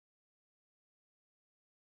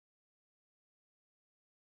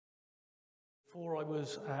Before I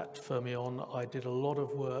was at Fermyon, I did a lot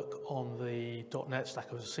of work on the .NET stack.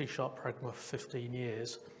 I was a C# programmer for 15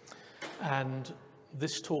 years. And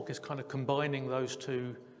this talk is kind of combining those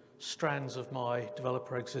two strands of my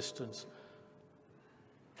developer existence.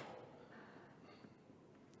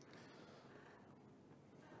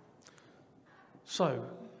 So,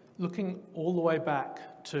 looking all the way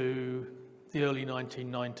back to the early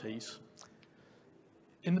 1990s,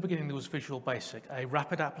 in the beginning there was Visual Basic, a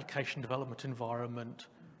rapid application development environment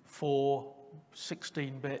for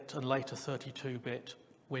 16-bit and later 32-bit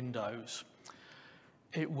Windows.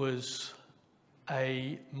 It was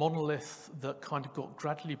a monolith that kind of got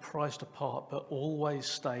gradually prized apart, but always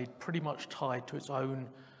stayed pretty much tied to its own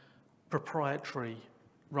proprietary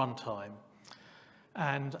runtime.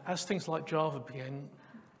 And as things like Java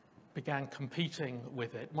began competing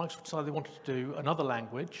with it, Microsoft decided they wanted to do another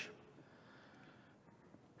language.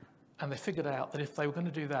 And they figured out that if they were going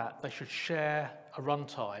to do that, they should share a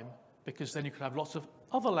runtime, because then you could have lots of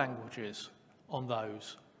other languages on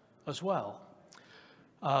those as well.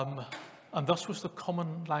 And thus was the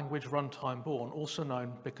Common Language Runtime born, also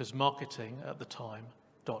known, because marketing at the time,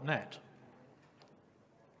 .NET.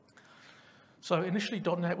 So initially,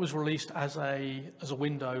 .NET was released as a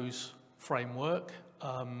Windows framework.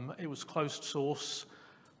 It was closed source,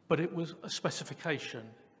 but it was a specification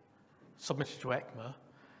submitted to ECMA.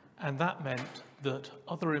 And that meant that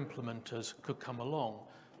other implementers could come along.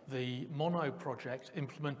 The Mono project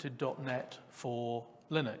implemented .NET for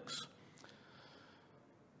Linux.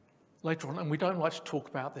 Later on, and we don't like to talk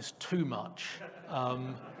about this too much,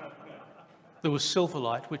 there was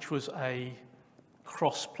Silverlight, which was a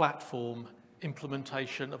cross-platform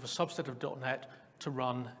implementation of a subset of .NET to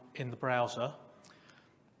run in the browser.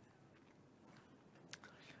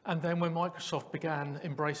 And then when Microsoft began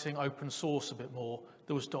embracing open source a bit more,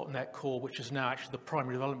 there was .NET Core, which is now actually the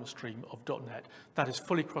primary development stream of .NET. That is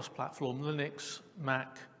fully cross-platform, Linux,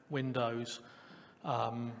 Mac, Windows,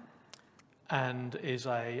 and is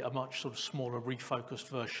a much sort of smaller, refocused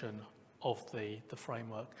version of the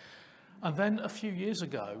framework. And then a few years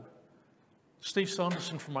ago, Steve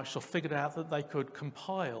Sanderson from Microsoft figured out that they could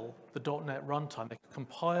compile the .NET runtime. They could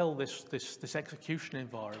compile this execution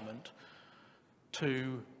environment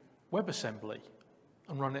to WebAssembly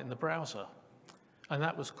and run it in the browser. And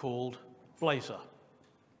that was called Blazor.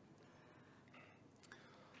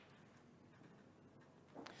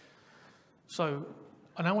 So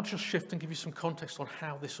I now want to just shift and give you some context on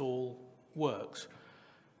how this all works.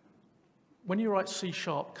 When you write C#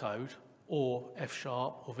 code, or F#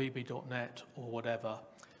 or VB.NET or whatever,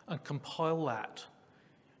 and compile that,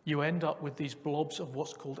 you end up with these blobs of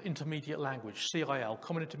what's called intermediate language, CIL,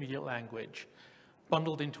 Common Intermediate Language,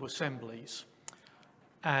 bundled into assemblies.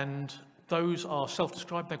 And those are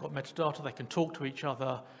self-described, they've got metadata, they can talk to each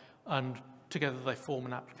other, and together they form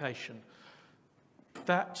an application.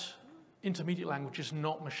 That intermediate language is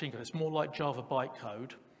not machine code, it's more like Java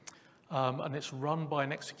bytecode, and it's run by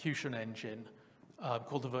an execution engine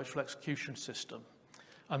called the Virtual Execution System,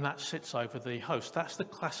 and that sits over the host. That's the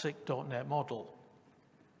classic .NET model.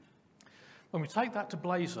 When we take that to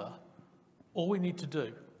Blazor, all we need to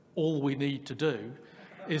do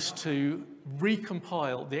is to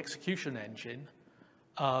recompile the execution engine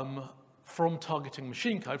from targeting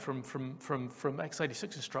machine code, from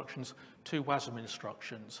x86 instructions to Wasm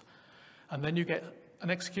instructions. And then you get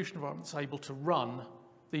an execution environment that's able to run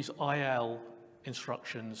these IL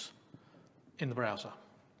instructions in the browser.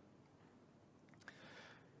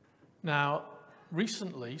 Now,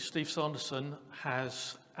 recently, Steve Sanderson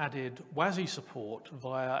has added WASI support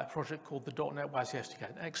via a project called the .NET WASI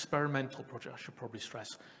SDK, an experimental project, I should probably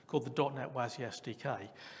stress, called the .NET WASI SDK.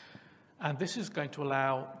 And this is going to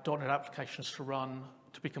allow .NET applications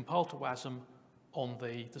to be compiled to Wasm on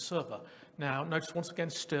the server. Now, notice once again,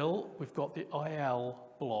 still, we've got the IL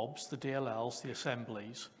blobs, the DLLs, the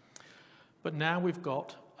assemblies, but now we've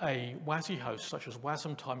got a WASI host, such as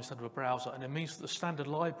Wasm time instead of a browser, and it means that the standard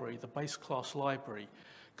library, the base class library,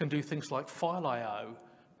 can do things like file I/O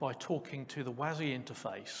by talking to the WASI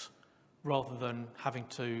interface rather than having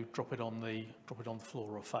to drop it on the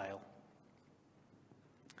floor or fail.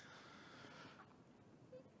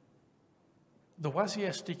 The WASI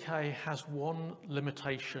SDK has one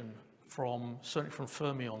limitation certainly from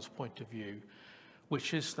Fermyon's point of view,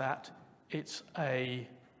 which is that it's a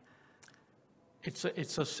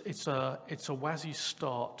WASI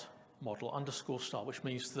start model, _start, which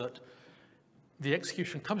means that the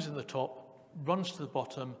execution comes in the top, runs to the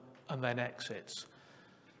bottom, and then exits.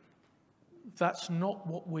 That's not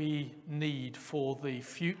what we need for the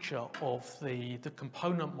future of the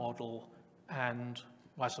component model and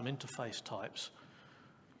Wasm interface types.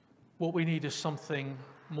 what we need is something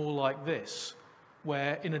more like this,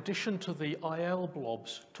 where in addition to the IL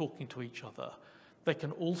blobs talking to each other, they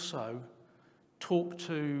can also talk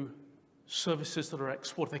to services that are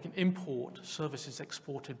exported. They can import services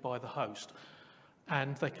exported by the host,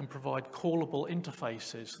 and they can provide callable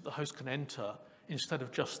interfaces that the host can enter instead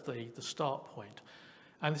of just the start point.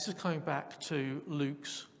 And this is coming back to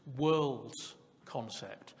Luke's worlds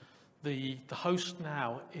concept. The host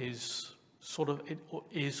now is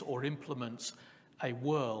or implements a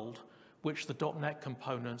world which the .NET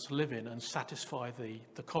components live in and satisfy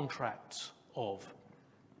the contracts of.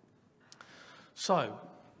 So,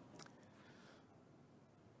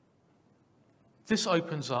 this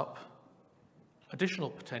opens up additional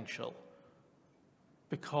potential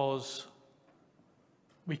because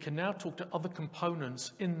we can now talk to other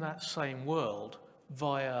components in that same world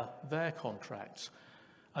via their contracts.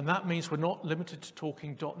 And that means we're not limited to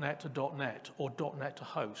talking .NET to .NET or .NET to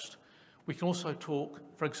host. We can also talk,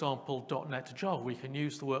 for example, .NET to Java. We can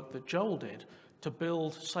use the work that Joel did to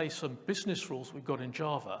build, say, some business rules we've got in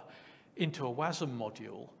Java into a Wasm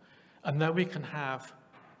module. And then we can have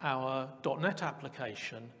our .NET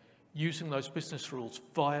application using those business rules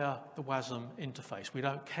via the Wasm interface. We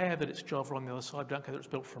don't care that it's Java on the other side. We don't care that it's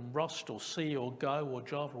built from Rust or C or Go or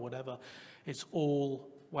Java or whatever. It's all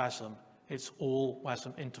Wasm. It's all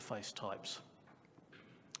Wasm interface types.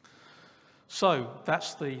 So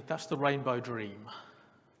that's the rainbow dream.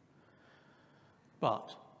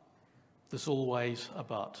 But there's always a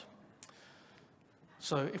but.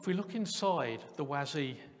 So if we look inside the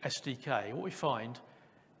WASI SDK, what we find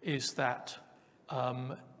is that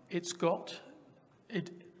the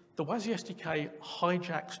WASI SDK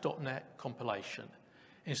hijacks .NET compilation.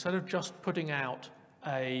 Instead of just putting out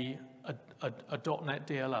a .NET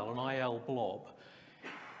DLL, an IL blob,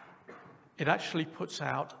 it actually puts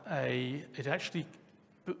out it actually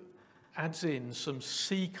adds in some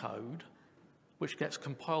C code, which gets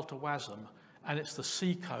compiled to Wasm, and it's the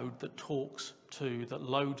C code that that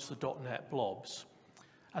loads the .NET blobs,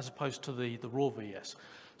 as opposed to the raw VS.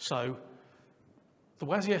 So the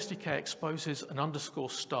WASI SDK exposes an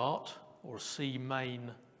 _start or a C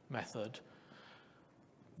main method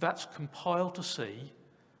that's compiled to C.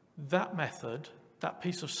 That method, that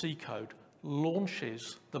piece of C code,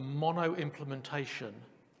 launches the mono implementation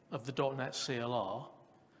of the .NET CLR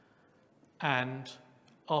and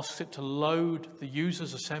asks it to load the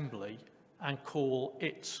user's assembly and call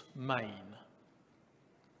its main.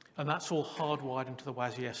 And that's all hardwired into the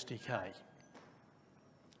WASI SDK.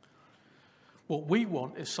 What we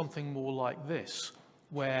want is something more like this,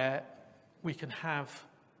 where we can have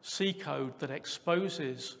C code that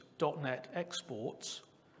exposes .NET exports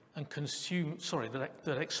and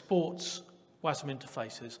that exports Wasm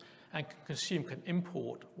interfaces and can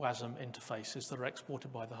import Wasm interfaces that are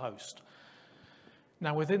exported by the host.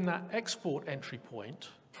 Now, within that export entry point,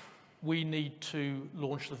 we need to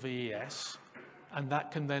launch the VES, and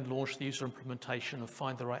that can then launch the user implementation and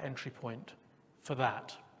find the right entry point for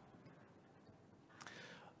that.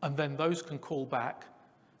 And then those can call back.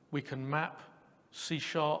 We can map C#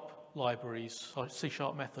 libraries, C#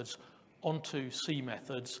 methods onto C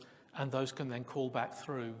methods, and those can then call back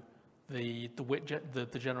through the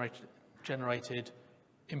generated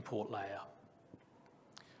import layer.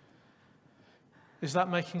 Is that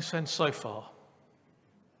making sense so far?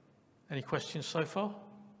 Any questions so far?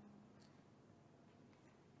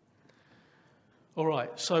 All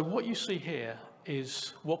right, so what you see here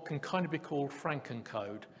is what can kind of be called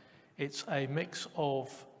Frankencode. It's a mix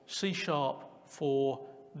of C# for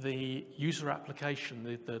the user application,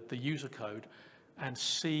 the user code, and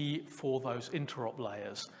C for those interop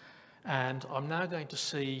layers. And I'm now going to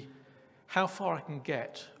see how far I can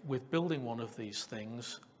get with building one of these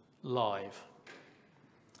things live.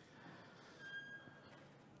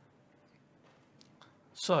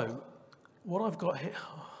 So what I've got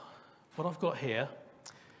here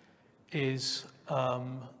is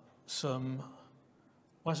some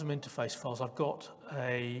Wasm interface files. I've got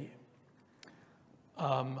an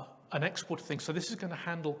exported thing. So this is going to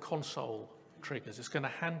handle console triggers. It's going to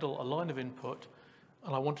handle a line of input,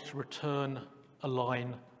 and I want it to return a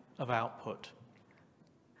line of output.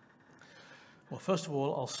 Well, first of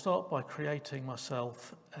all, I'll start by creating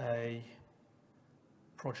myself a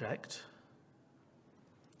project.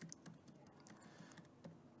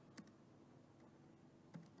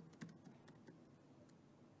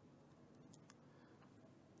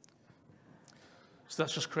 So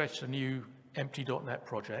that's just created a new empty.NET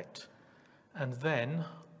project. And then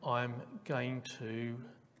I'm going to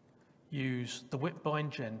use the whip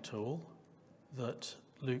bind gen tool that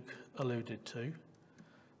Luke alluded to.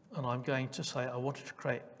 and I'm going to say I wanted to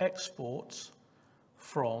create exports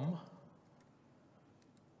from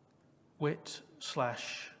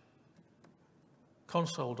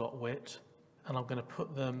wit/console.wit, and I'm going to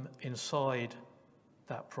put them inside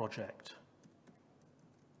that project.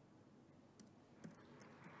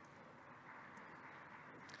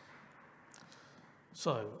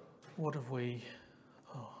 So what have we,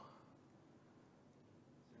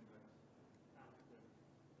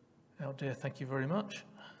 out there, thank you very much.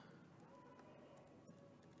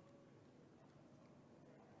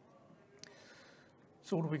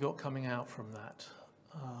 So what have we got coming out from that?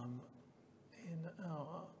 In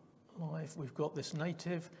our live, we've got this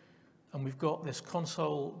native, and we've got this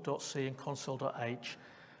console.c and console.h.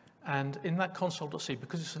 And in that console.c,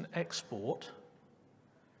 because it's an export,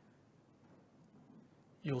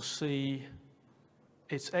 you'll see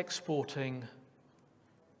it's exporting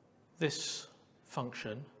this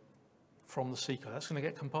function from the C code. That's going to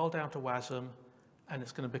get compiled down to Wasm, and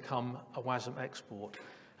it's going to become a Wasm export.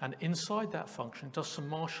 And inside that function, it does some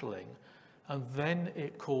marshalling, and then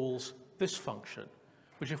it calls this function,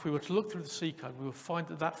 which if we were to look through the C code, we would find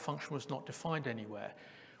that that function was not defined anywhere.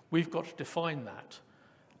 We've got to define that.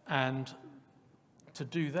 And to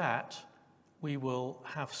do that, we will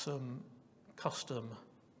have some custom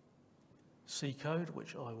C code,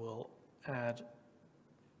 which I will add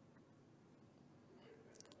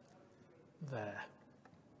there.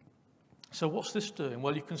 So what's this doing?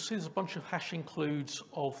 Well, you can see there's a bunch of hash includes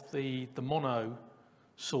of the mono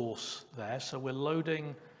source there. So we're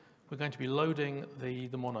going to be loading the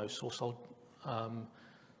mono source. I'll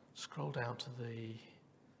scroll down to the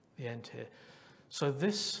end here. So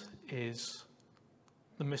this is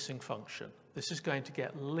the missing function. This is going to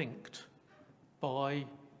get linked by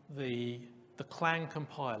the Clang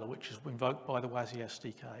compiler, which is invoked by the WASI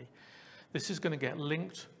SDK. This is going to get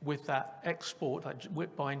linked with that export, that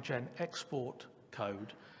WIT-bind-gen export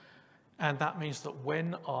code. And that means that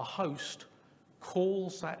when our host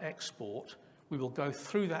calls that export, we will go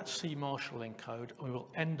through that C marshalling code and we will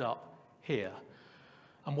end up here.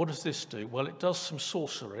 And what does this do? Well, it does some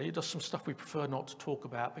sorcery. It does some stuff we prefer not to talk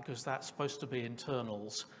about because that's supposed to be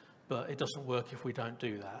internals, but it doesn't work if we don't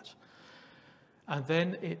do that. And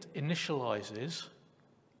then it initializes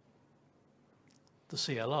the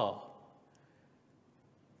CLR.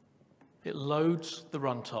 It loads the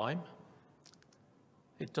runtime.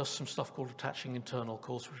 It does some stuff called attaching internal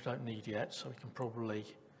calls, which we don't need yet, so we can probably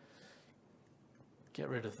get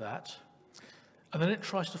rid of that. And then it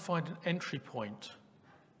tries to find an entry point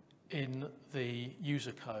in the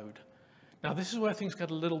user code. Now, this is where things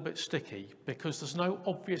get a little bit sticky because there's no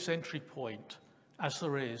obvious entry point as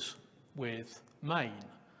there is with main.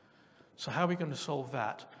 So how are we going to solve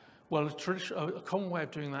that? Well, a common way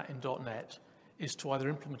of doing that in .NET is to either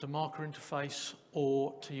implement a marker interface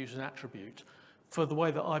or to use an attribute. For the way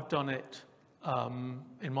that I've done it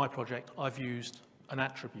in my project, I've used an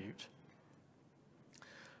attribute.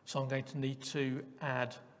 So I'm going to need to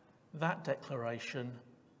add that declaration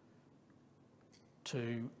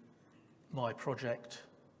to my project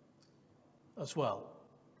as well.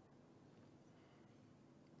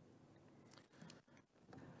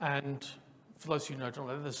 And for those of you who don't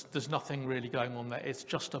know, there's nothing really going on there. It's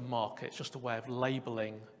just a marker. It's just a way of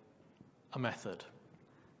labeling a method.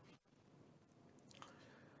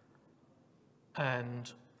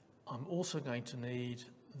 And I'm also going to need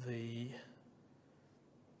the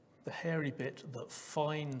hairy bit that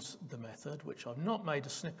finds the method, which I've not made a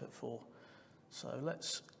snippet for. So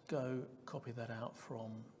let's go copy that out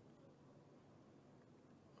from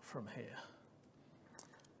here.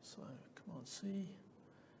 So Command C.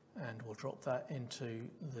 And we'll drop that into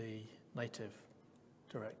the native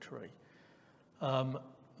directory.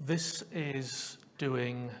 This is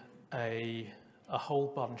doing a whole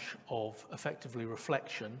bunch of effectively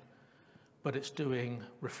reflection, but it's doing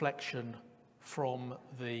reflection from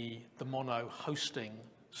the mono hosting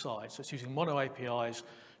side. So it's using mono APIs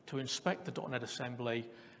to inspect the .NET assembly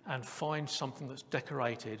and find something that's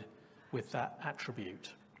decorated with that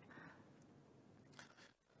attribute.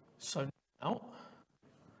 So now,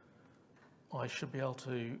 I should be able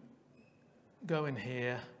to go in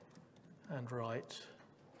here and write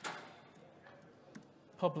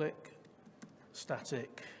public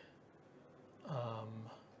static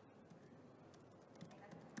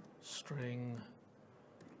string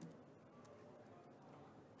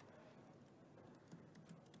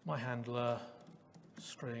my handler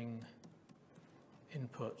string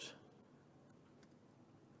input,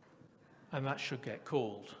 and that should get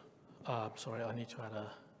called. Sorry, I need to add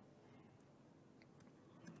a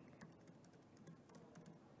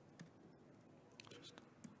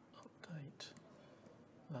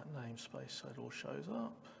that namespace so it all shows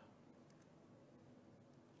up.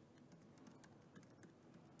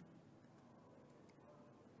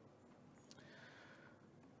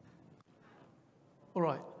 All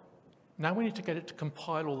right, now we need to get it to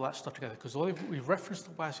compile all that stuff together, because although we've referenced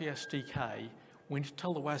the WASI SDK, we need to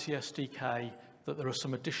tell the WASI SDK that there are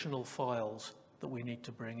some additional files that we need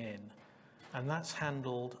to bring in. And that's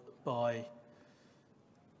handled by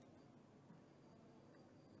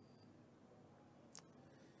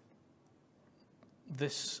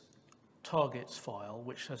this targets file,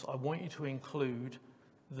 which says, I want you to include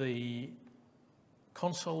the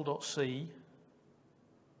console.c.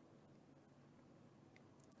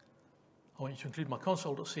 I want you to include my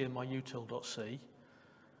console.c and my util.c.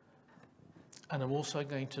 And I'm also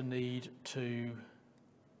going to need to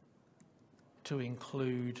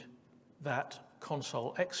include that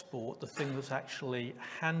console export, the thing that's actually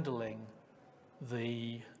handling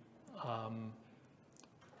the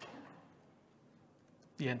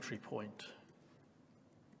entry point.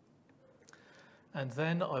 And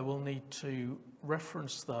then I will need to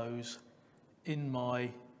reference those in my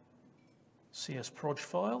csproj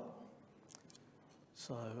file.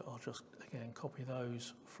 So I'll just, again, copy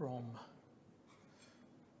those from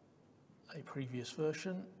a previous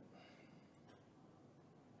version.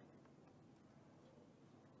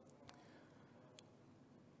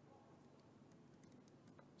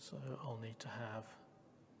 So I'll need to have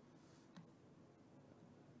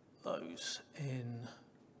those in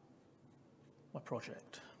my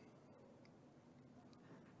project.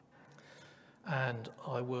 And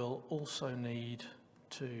I will also need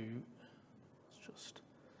to just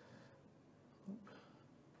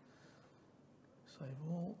save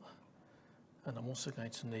all, and I'm also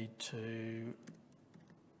going to need to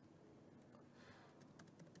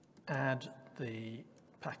add the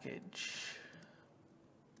package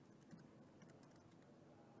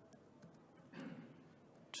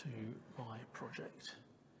to my project.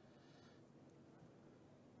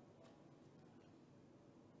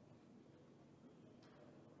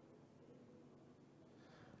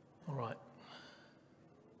 All right.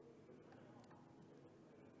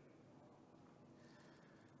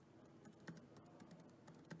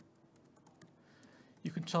 You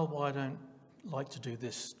can tell why I don't like to do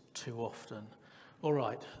this too often. All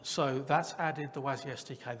right, so that's added the WASI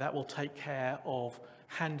SDK. That will take care of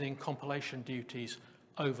handing compilation duties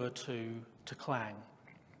over to Clang.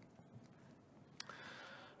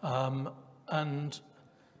 And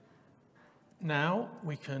now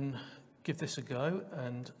we can give this a go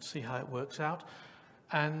and see how it works out.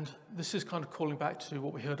 And this is kind of calling back to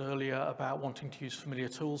what we heard earlier about wanting to use familiar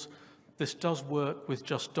tools. This does work with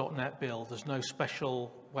just .NET build. There's no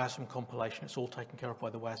special Wasm compilation. It's all taken care of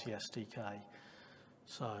by the WASI SDK.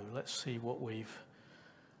 So let's see what we've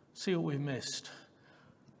missed.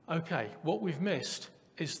 Okay, what we've missed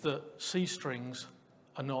is that C strings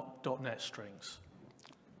are not .NET strings.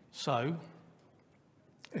 So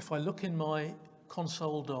if I look in my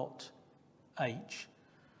console.h,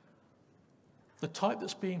 the type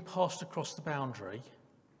that's being passed across the boundary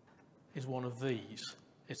is one of these.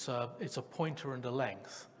 It's a pointer and a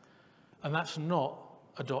length, and that's not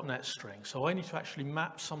a .NET string. So I need to actually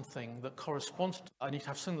map something that corresponds. I need to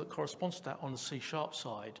have something that corresponds to that on the C#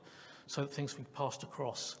 side, so that things can be passed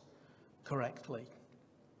across correctly.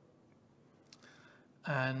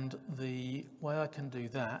 And the way I can do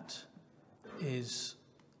that is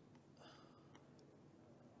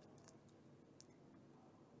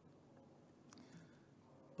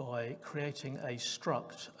by creating a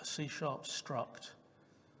struct, a C# struct,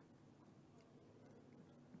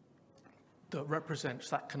 that represents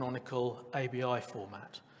that canonical ABI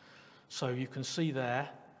format. So you can see there,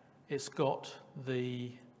 it's got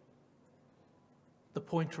the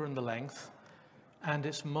pointer and the length, and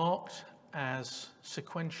it's marked as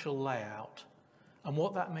sequential layout. And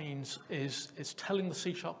what that means is it's telling the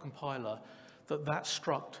C# compiler that that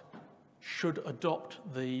struct should adopt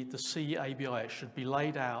the C ABI. It should be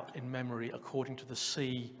laid out in memory according to the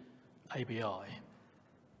C ABI.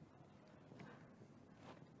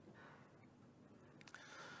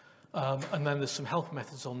 And then there's some help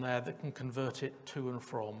methods on there that can convert it to and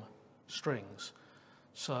from strings.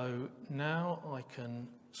 So now I can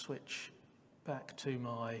switch back to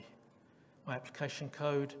my application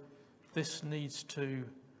code. This needs to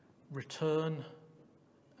return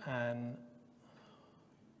an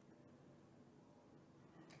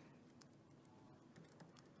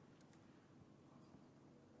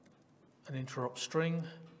interrupt string,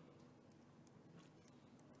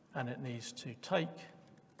 and it needs to take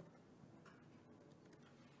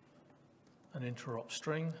an interrupt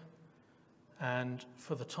string, and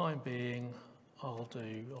for the time being I'll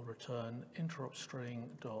return interrupt string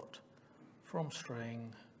dot from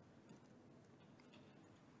string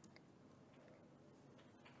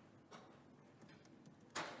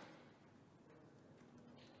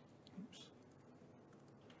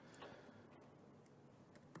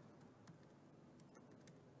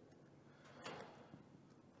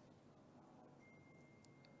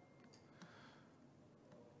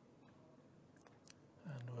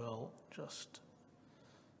just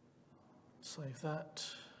save that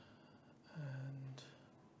and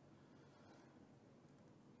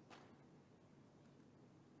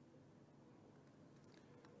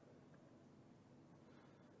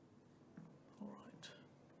all right,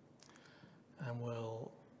 and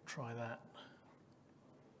we'll try that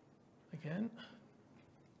again.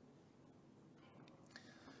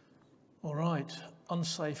 All right,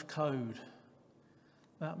 unsafe code.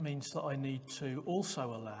 That means that I need to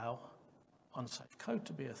also allow unsafe code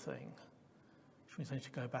to be a thing, which means I need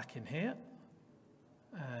to go back in here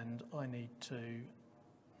and I need to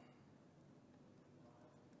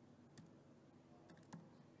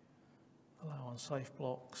allow unsafe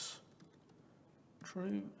blocks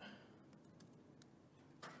true.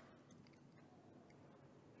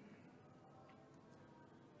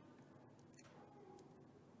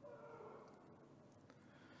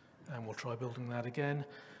 And we'll try building that again.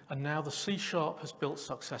 And now the C# has built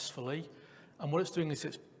successfully. And what it's doing is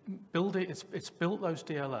it's built those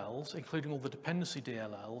DLLs, including all the dependency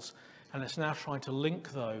DLLs, and it's now trying to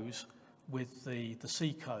link those with the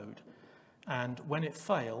C code. And when it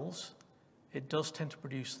fails, it does tend to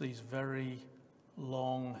produce these very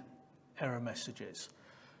long error messages.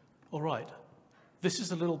 All right, this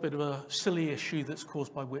is a little bit of a silly issue that's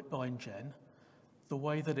caused by WitBindGen. The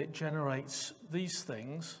way that it generates these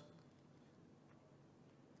things,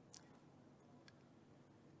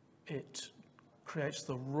 it creates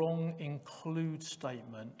the wrong include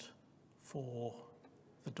statement for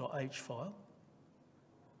the .h file.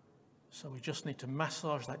 So we just need to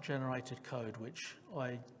massage that generated code, which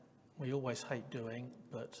we always hate doing,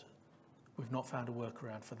 but we've not found a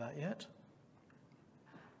workaround for that yet.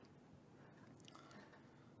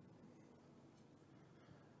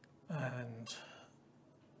 And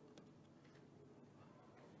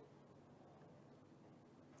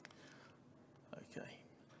okay,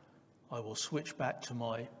 I will switch back to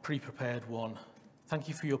my pre-prepared one. Thank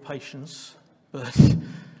you for your patience, but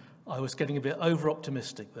I was getting a bit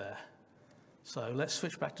over-optimistic there. So let's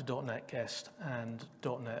switch back to .NET Guest and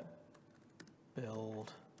 .NET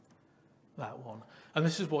Build that one. And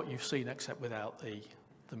this is what you've seen, except without the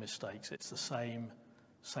mistakes. It's the same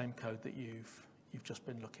code that you've just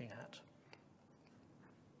been looking at.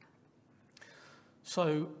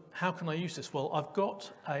 So how can I use this? Well, I've got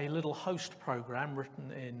a little host program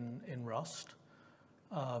written in Rust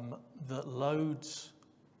that loads,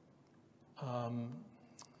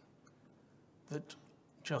 that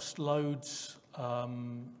just loads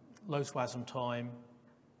Wasm time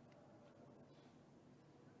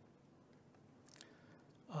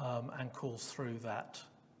and calls through that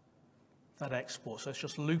export. So it's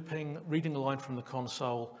just looping, reading a line from the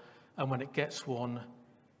console, and when it gets one,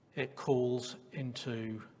 it calls it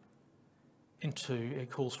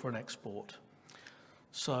calls for an export.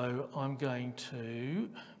 So I'm going to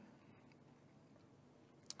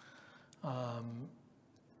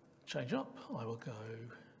change up. I will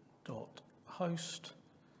go .host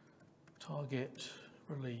target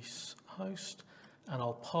release host, and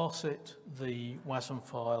I'll pass it the Wasm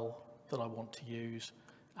file that I want to use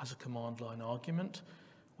as a command line argument,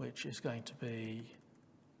 which is going to be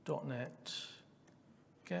 .NET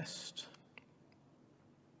guest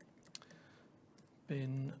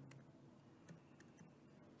bin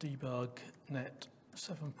debug net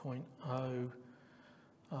 7.0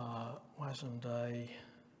 Wasm day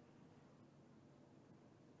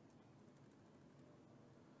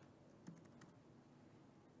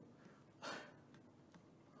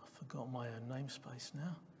I've forgotten my own namespace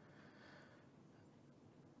now.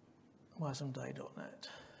 wasmday.net.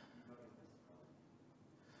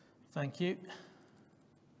 Thank you.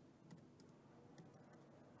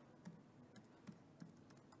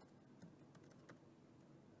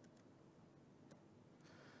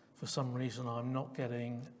 For some reason, I'm not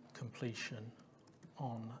getting completion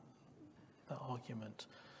on that argument.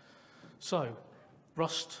 So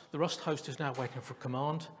the Rust host is now waiting for a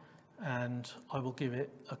command, and I will give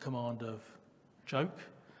it a command of joke,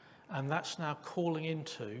 and that's now calling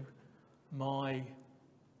into my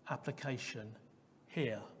application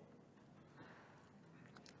here.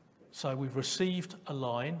 So we've received a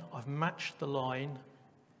line, I've matched the line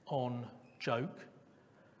on joke,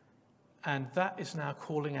 and that is now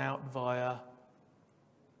calling out via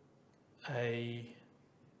an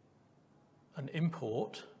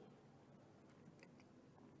import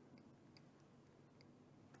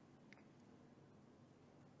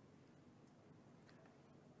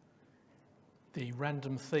the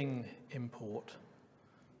random thing import.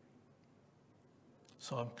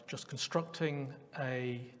 So I'm just constructing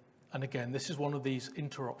and again, this is one of these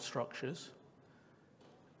interop structures,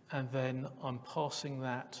 and then I'm passing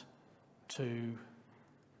that to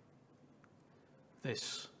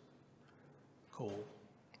this call.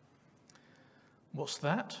 What's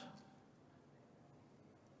that?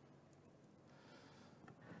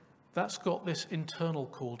 That's got this internal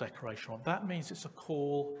call declaration on. That means it's a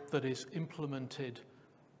call that is implemented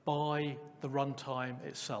by the runtime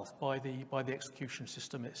itself, by the execution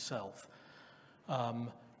system itself.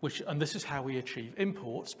 And this is how we achieve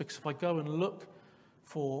imports, because if I go and look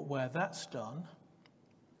for where that's done,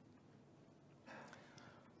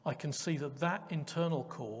 I can see that that internal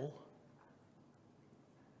call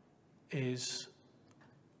is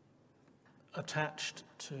attached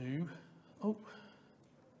to,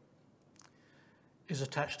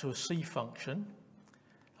 a C function,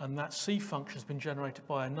 and that C function has been generated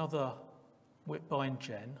by another WIP bind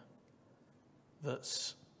gen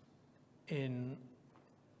that's in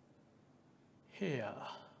here.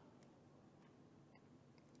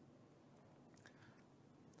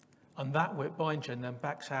 And that WIP bind gen then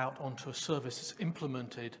backs out onto a service that's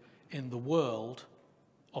implemented in the world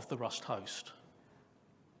of the Rust host.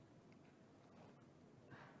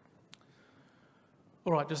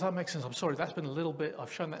 All right, does that make sense? I'm sorry, that's been a little bit,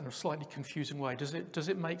 I've shown that in a slightly confusing way. Does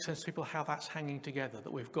it make sense to people how that's hanging together,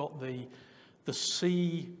 that we've got the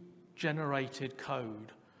C-generated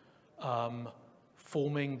code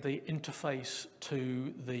forming the interface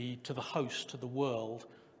to the host, to the world,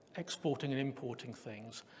 exporting and importing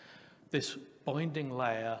things. This binding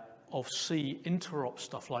layer of C interop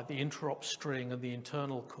stuff like the interop string and the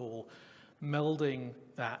internal call, melding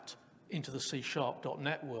that into the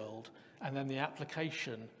C#.NET world, and then the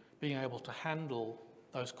application being able to handle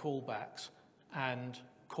those callbacks and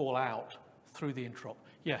call out through the interop.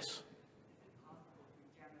 Yes?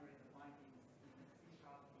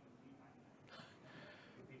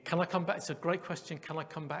 Can I come back? It's a great question. Can I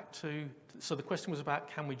come back to, so the question was about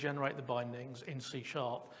can we generate the bindings in C#,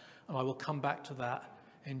 and I will come back to that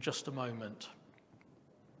in just a moment.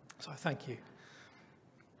 So thank you.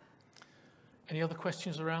 Any other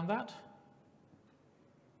questions around that?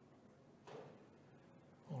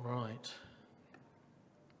 All right.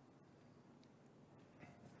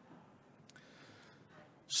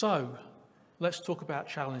 So let's talk about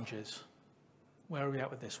challenges. Where are we at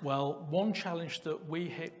with this? Well, one challenge that we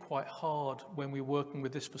hit quite hard when we were working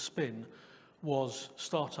with this for Spin was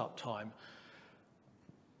startup time.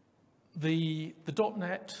 The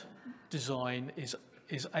 .NET design is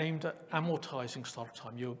aimed at amortizing startup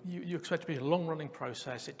time. You expect it to be a long-running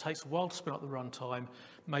process. It takes a while to spin up the runtime,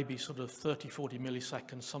 maybe sort of 30, 40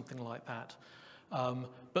 milliseconds, something like that.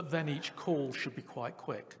 But then each call should be quite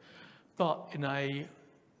quick. But in a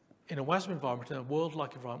Wasm environment, in a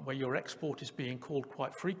world-like environment where your export is being called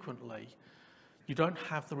quite frequently, you don't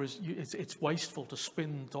have it's wasteful to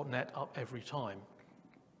spin .NET up every time.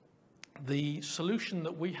 The solution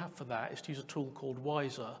that we have for that is to use a tool called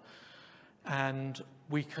WASI, and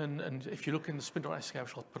we can, and if you look in the spin.sk,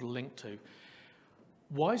 which I'll put a link to,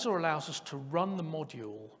 WASI allows us to run the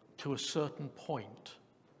module to a certain point.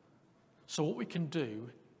 So what we can do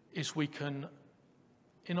is we can,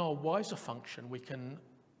 in our WASI function, we can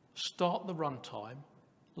start the runtime,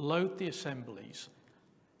 load the assemblies,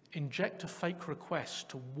 inject a fake request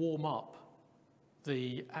to warm up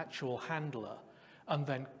the actual handler, and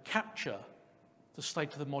then capture the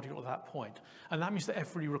state of the module at that point. And that means that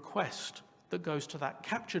every request that goes to that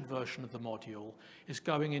captured version of the module is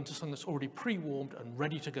going into something that's already pre-warmed and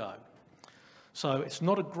ready to go. So it's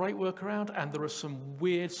not a great workaround, and there are some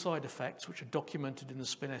weird side effects which are documented in the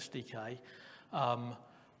Spin SDK,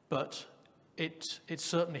 but it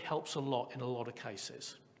certainly helps a lot in a lot of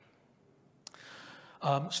cases.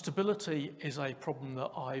 Stability is a problem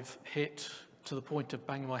that I've hit to the point of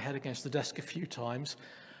banging my head against the desk a few times.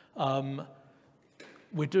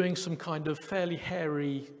 We're doing some kind of fairly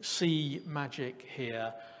hairy C magic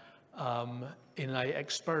here in an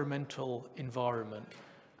experimental environment.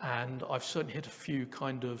 And I've certainly hit a few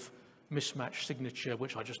kind of mismatch signature,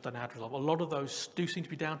 which I just don't know how to resolve. A lot of those do seem to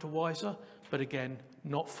be down to WASI, but again,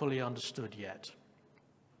 not fully understood yet.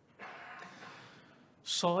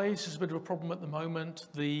 Size is a bit of a problem at the moment.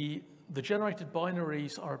 The generated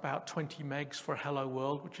binaries are about 20 megs for a hello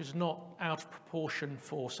world, which is not out of proportion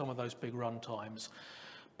for some of those big runtimes,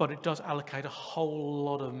 but it does allocate a whole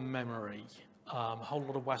lot of memory. a whole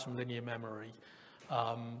lot of Wasm linear memory,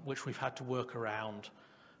 which we've had to work around.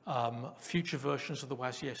 Future versions of the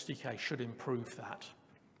WASI SDK should improve that.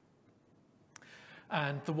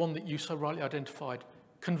 And the one that you so rightly identified,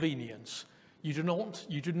 convenience. You do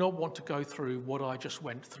not want to go through what I just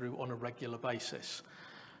went through on a regular basis,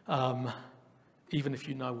 even if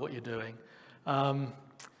you know what you're doing.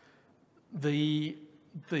 The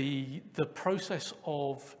process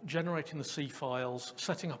of generating the C files,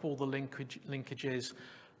 setting up all the linkages,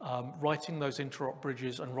 writing those interop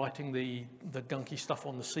bridges and writing the gunky stuff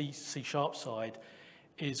on the C# side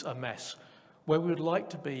is a mess. Where we would like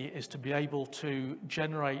to be is to be able to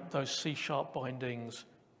generate those C# bindings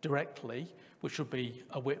directly, which would be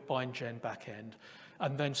a WIT bind gen backend,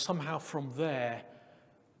 and then somehow from there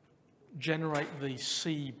generate the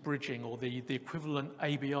C bridging or the equivalent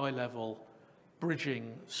ABI level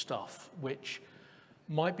bridging stuff, which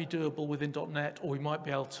might be doable within .NET, or we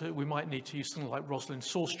might need to use something like Roslyn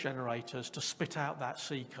source generators to spit out that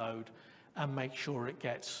C code and make sure it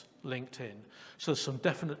gets linked in. So there's some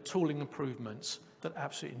definite tooling improvements that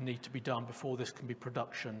absolutely need to be done before this can be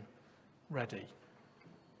production ready.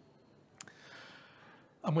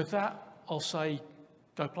 And with that, I'll say,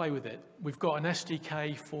 go play with it. We've got an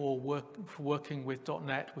SDK for working with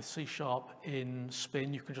 .NET with C# in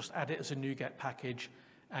Spin. You can just add it as a NuGet package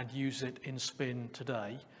and use it in Spin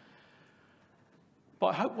today. But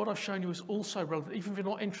I hope what I've shown you is also relevant, even if you're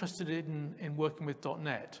not interested in working with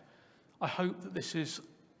 .NET. I hope that this has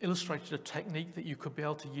illustrated a technique that you could be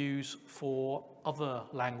able to use for other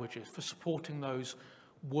languages, for supporting those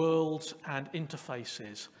worlds and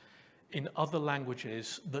interfaces in other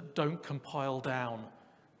languages that don't compile down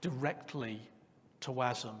directly to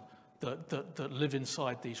Wasm, that live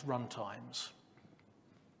inside these runtimes.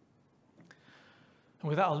 And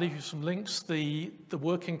with that, I'll leave you some links. The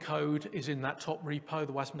working code is in that top repo,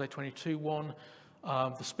 the Wasm Day 22 one.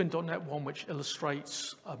 The Spin.NET one, which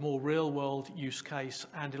illustrates a more real-world use case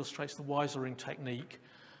and illustrates the wisering technique,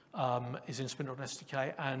 is in Spin.NET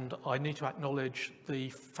SDK. And I need to acknowledge the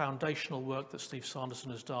foundational work that Steve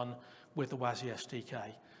Sanderson has done with the WASI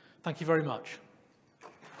SDK. Thank you very much.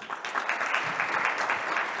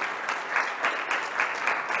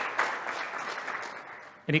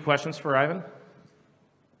 Any questions for Ivan?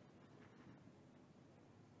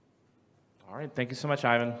 All right, thank you so much,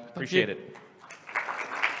 Ivan. Appreciate it.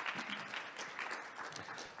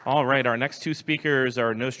 All right, our next two speakers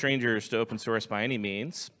are no strangers to open source by any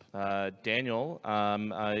means. Daniel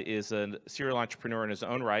is a serial entrepreneur in his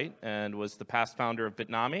own right and was the past founder of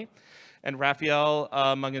Bitnami. And Raphael,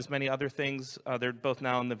 among his many other things, they're both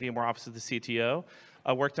now in the VMware office of the CTO,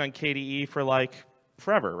 worked on KDE for like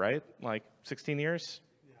forever, right? Like 16 years?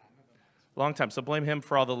 Yeah, long time. So blame him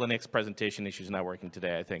for all the Linux presentation issues not working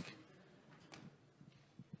today, I think.